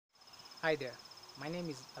Hi there, my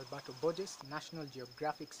name is Alberto Borges, National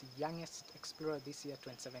Geographic's youngest explorer this year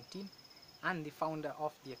 2017 and the founder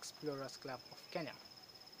of the Explorers Club of Kenya.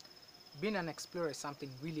 Being an explorer is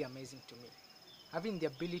something really amazing to me. Having the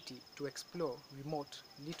ability to explore remote,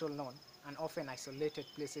 little known and often isolated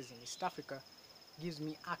places in East Africa gives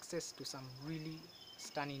me access to some really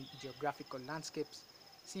stunning geographical landscapes,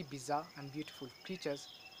 see bizarre and beautiful creatures,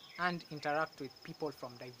 and interact with people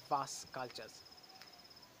from diverse cultures.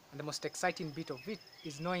 And the most exciting bit of it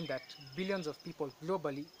is knowing that billions of people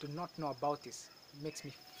globally do not know about this. It makes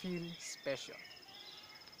me feel special.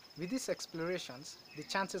 With these explorations, the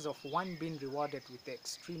chances of one being rewarded with the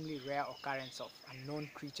extremely rare occurrence of unknown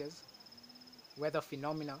creatures, weather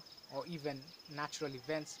phenomena, or even natural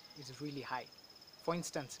events is really high. For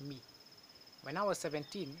instance, me. When I was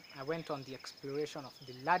 17, I went on the exploration of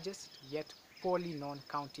the largest yet poorly known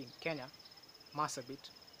county in Kenya, Marsabit,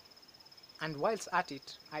 and whilst at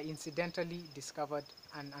it, I incidentally discovered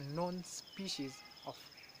an unknown species of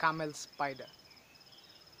camel spider.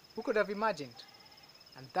 Who could have imagined?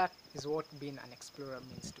 And that is what being an explorer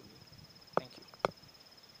means to me.